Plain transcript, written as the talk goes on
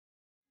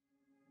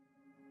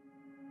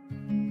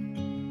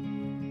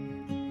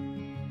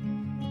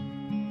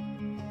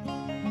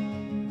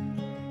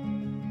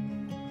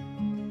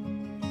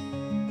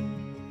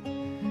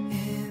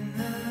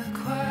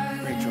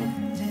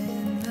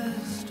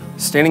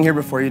Standing here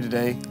before you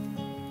today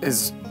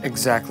is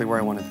exactly where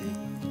I want to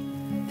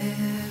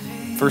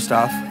be. First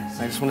off,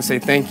 I just want to say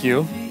thank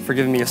you for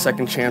giving me a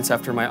second chance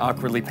after my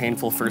awkwardly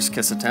painful first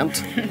kiss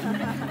attempt.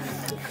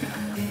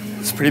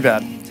 It's pretty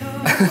bad.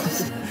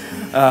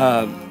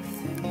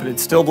 But it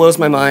still blows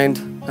my mind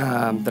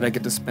that I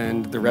get to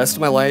spend the rest of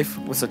my life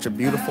with such a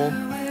beautiful,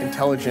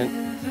 intelligent,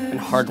 and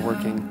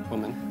hardworking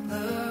woman.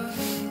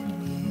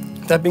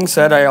 That being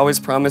said, I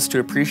always promise to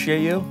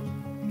appreciate you,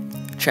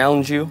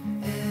 challenge you,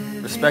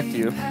 respect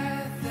you,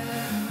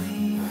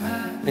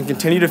 and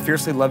continue to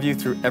fiercely love you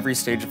through every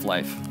stage of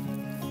life.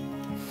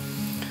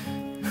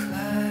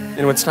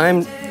 And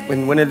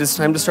when it is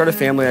time to start a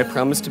family, I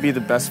promise to be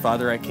the best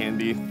father I can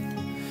be,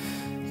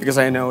 because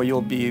I know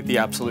you'll be the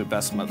absolute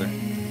best mother.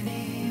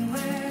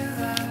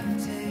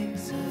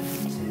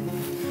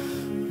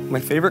 My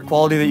favorite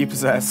quality that you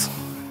possess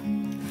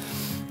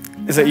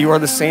is that you are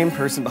the same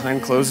person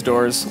behind closed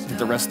doors that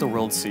the rest of the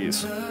world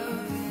sees.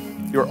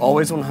 You are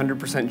always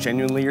 100%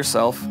 genuinely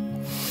yourself,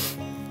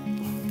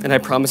 and I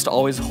promise to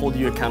always hold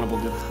you accountable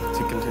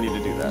to continue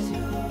to do that.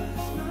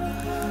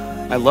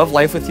 I love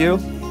life with you,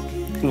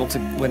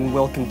 and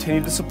will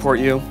continue to support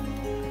you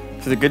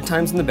through the good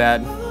times and the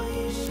bad.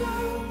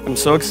 I'm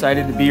so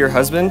excited to be your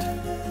husband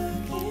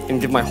and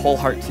give my whole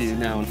heart to you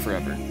now and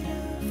forever.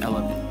 I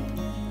love you.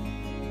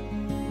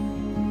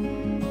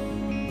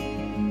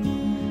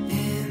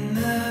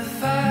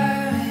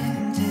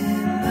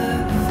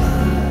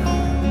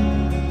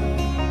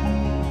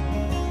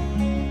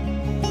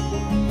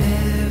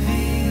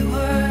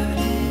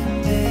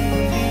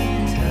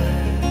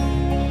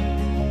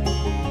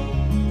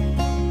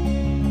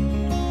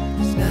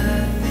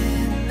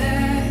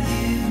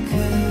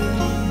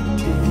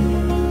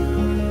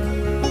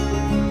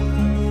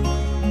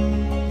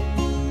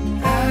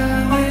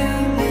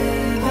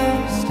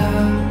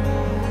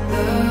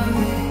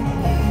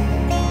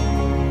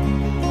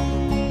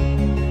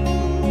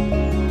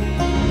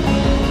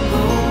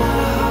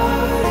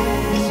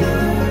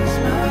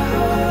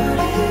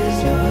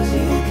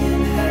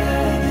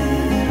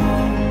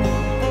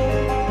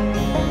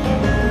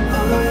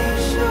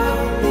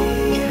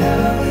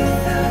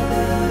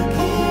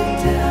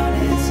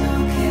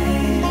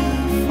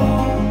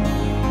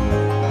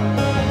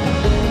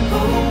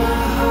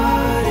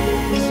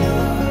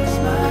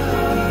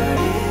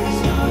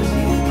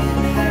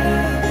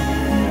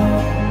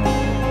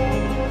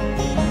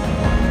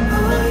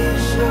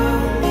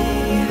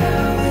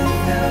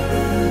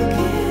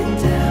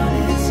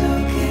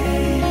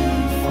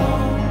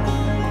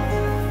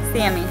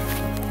 Sammy,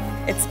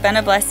 it's been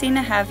a blessing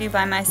to have you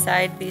by my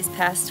side these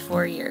past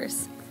 4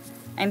 years.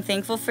 I'm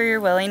thankful for your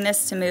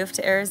willingness to move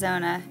to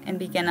Arizona and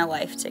begin a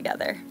life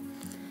together.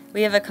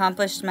 We have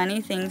accomplished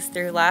many things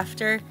through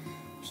laughter,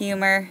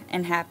 humor,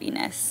 and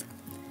happiness.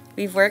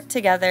 We've worked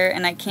together,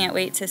 and I can't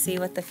wait to see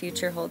what the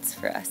future holds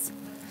for us.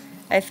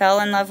 I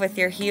fell in love with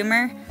your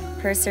humor,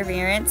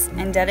 perseverance,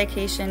 and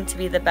dedication to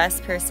be the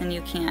best person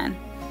you can,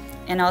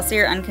 and also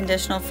your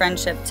unconditional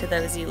friendship to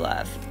those you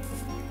love.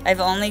 I've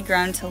only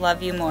grown to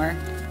love you more,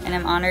 and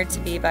I'm honored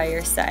to be by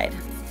your side.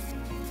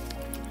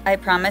 I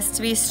promise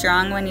to be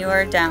strong when you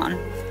are down,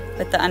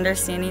 with the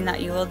understanding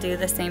that you will do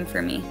the same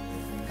for me.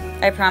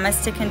 I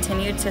promise to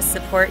continue to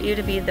support you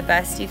to be the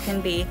best you can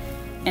be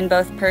in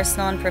both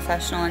personal and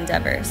professional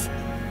endeavors.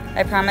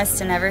 I promise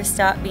to never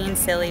stop being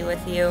silly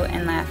with you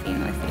and laughing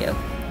with you.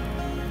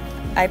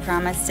 I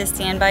promise to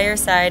stand by your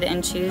side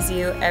and choose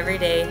you every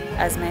day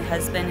as my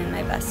husband and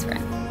my best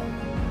friend.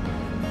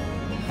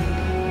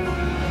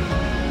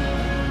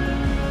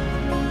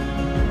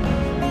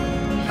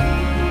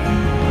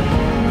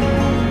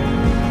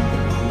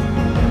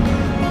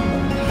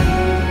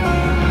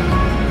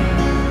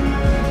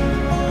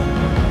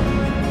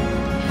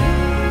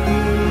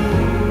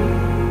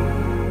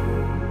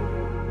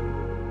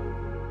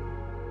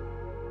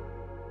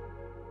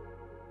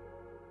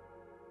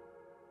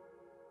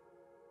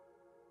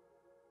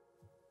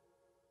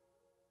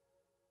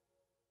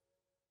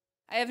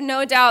 I have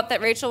no doubt that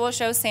Rachel will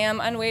show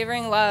Sam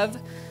unwavering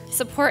love,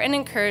 support, and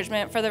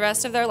encouragement for the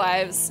rest of their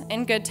lives,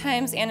 in good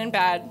times and in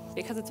bad,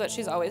 because it's what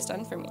she's always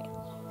done for me.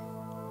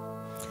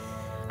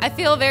 I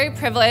feel very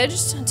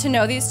privileged to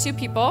know these two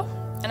people,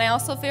 and I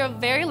also feel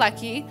very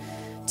lucky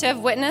to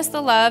have witnessed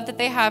the love that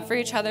they have for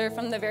each other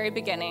from the very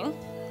beginning.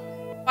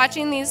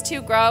 Watching these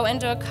two grow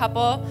into a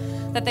couple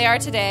that they are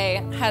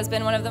today has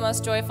been one of the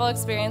most joyful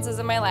experiences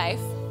of my life.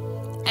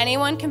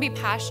 Anyone can be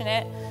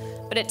passionate,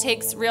 but it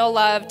takes real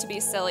love to be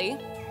silly.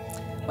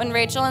 When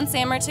Rachel and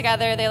Sam are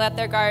together, they let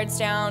their guards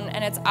down,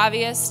 and it's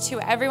obvious to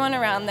everyone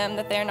around them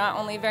that they are not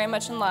only very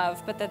much in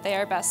love, but that they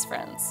are best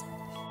friends.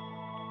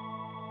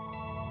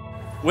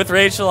 With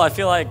Rachel, I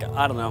feel like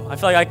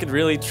I could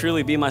really,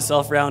 truly be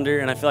myself around her,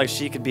 and I feel like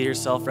she could be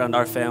herself around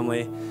our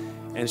family,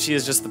 and she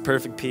is just the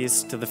perfect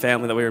piece to the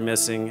family that we were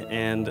missing,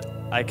 and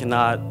I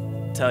cannot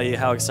tell you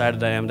how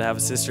excited I am to have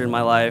a sister in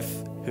my life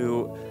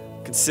who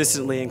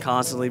consistently and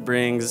constantly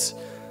brings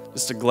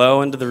just a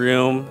glow into the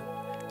room,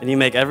 and you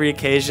make every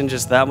occasion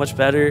just that much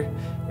better,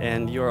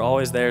 and you are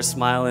always there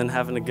smiling,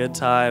 having a good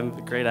time,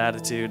 a great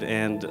attitude,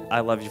 and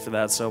I love you for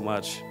that so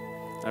much.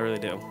 I really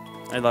do.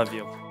 I love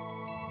you.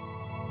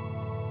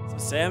 So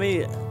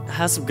Sammy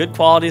has some good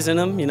qualities in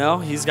him, you know.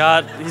 He's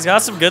got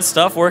some good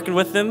stuff working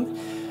with him.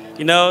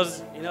 He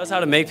knows how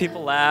to make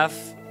people laugh.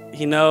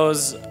 He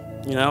knows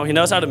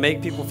how to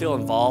make people feel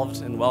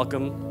involved and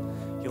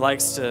welcome. He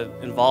likes to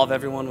involve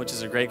everyone, which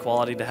is a great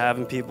quality to have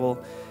in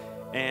people.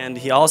 And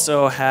he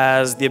also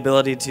has the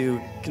ability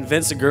to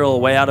convince a girl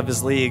way out of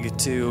his league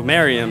to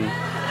marry him.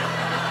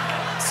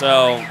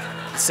 So,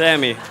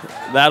 Sammy,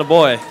 that a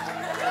boy.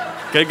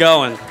 Good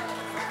going.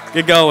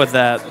 Good going with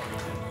that. It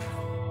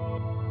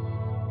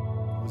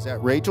was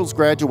at Rachel's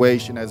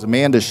graduation, as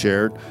Amanda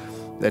shared,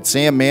 that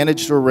Sam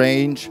managed to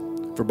arrange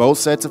for both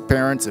sets of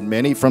parents and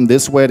many from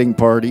this wedding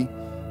party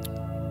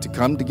to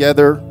come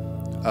together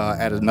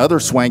at another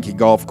swanky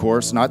golf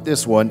course, not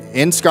this one,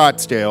 in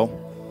Scottsdale,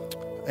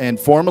 and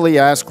formally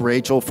ask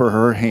Rachel for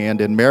her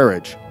hand in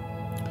marriage.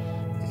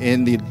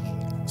 In the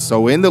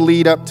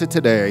lead up to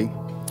today,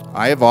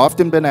 I have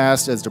often been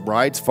asked as the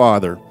bride's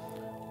father,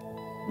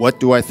 what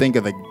do I think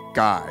of the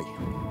guy?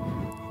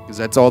 Because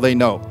that's all they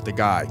know, the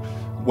guy.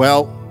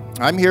 Well,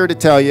 I'm here to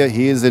tell you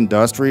he is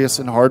industrious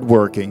and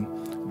hardworking,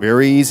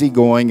 very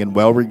easygoing and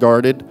well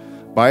regarded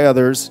by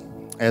others,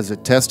 as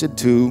attested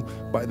to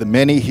by the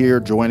many here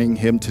joining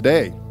him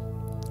today.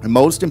 And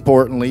most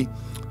importantly,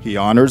 he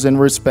honors and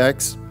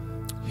respects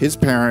his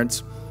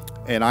parents,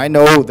 and I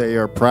know they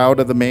are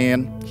proud of the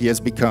man he has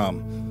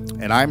become.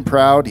 And I'm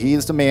proud he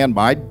is the man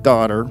my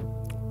daughter,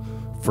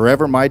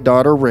 forever my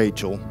daughter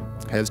Rachel,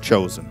 has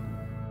chosen.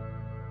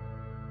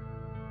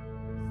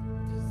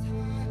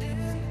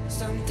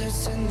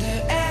 Something's in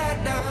the air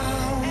now.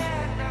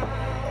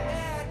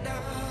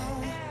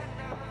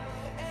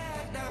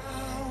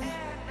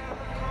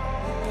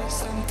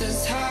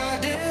 Something's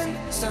hiding,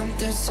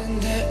 something's in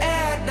the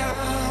air now.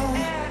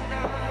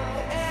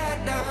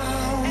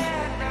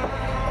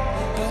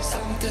 But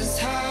something's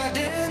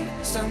hiding,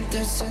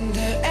 something's in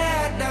the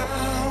air now.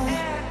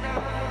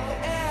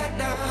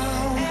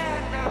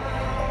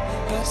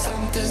 But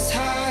something's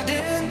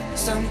hiding,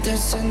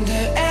 something's in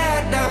the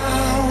air now.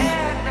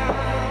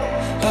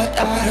 But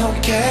I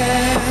don't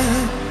care,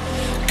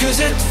 'cause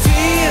it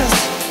feels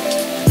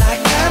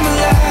like I'm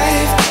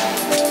alive.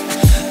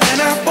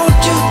 And I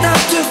want you now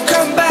to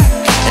come back,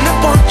 and I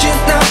want you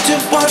now to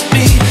want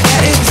me.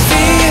 And it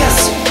feels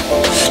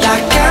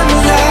like I'm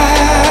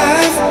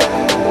alive.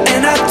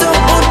 And I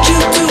don't want you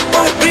to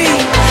worry,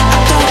 I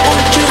don't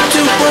want you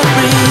to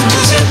worry.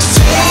 'Cause it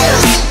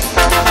feels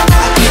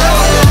like I'm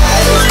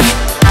alive.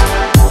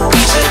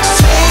 'Cause it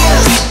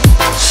feels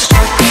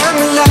like I'm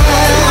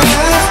alive.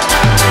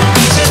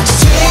 'Cause it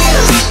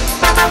feels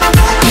like I'm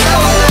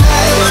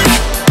alive.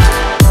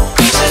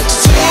 'Cause it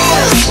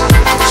feels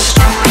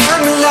like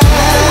I'm alive.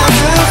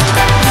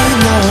 You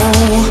know,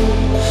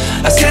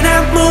 I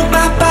cannot move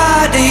my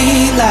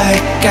body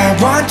like I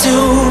want to.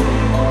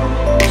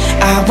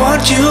 I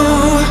want you.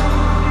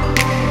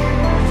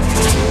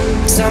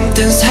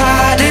 Something's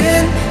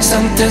hiding,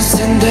 something's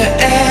in the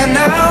air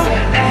now.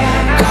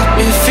 Got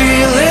me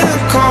feeling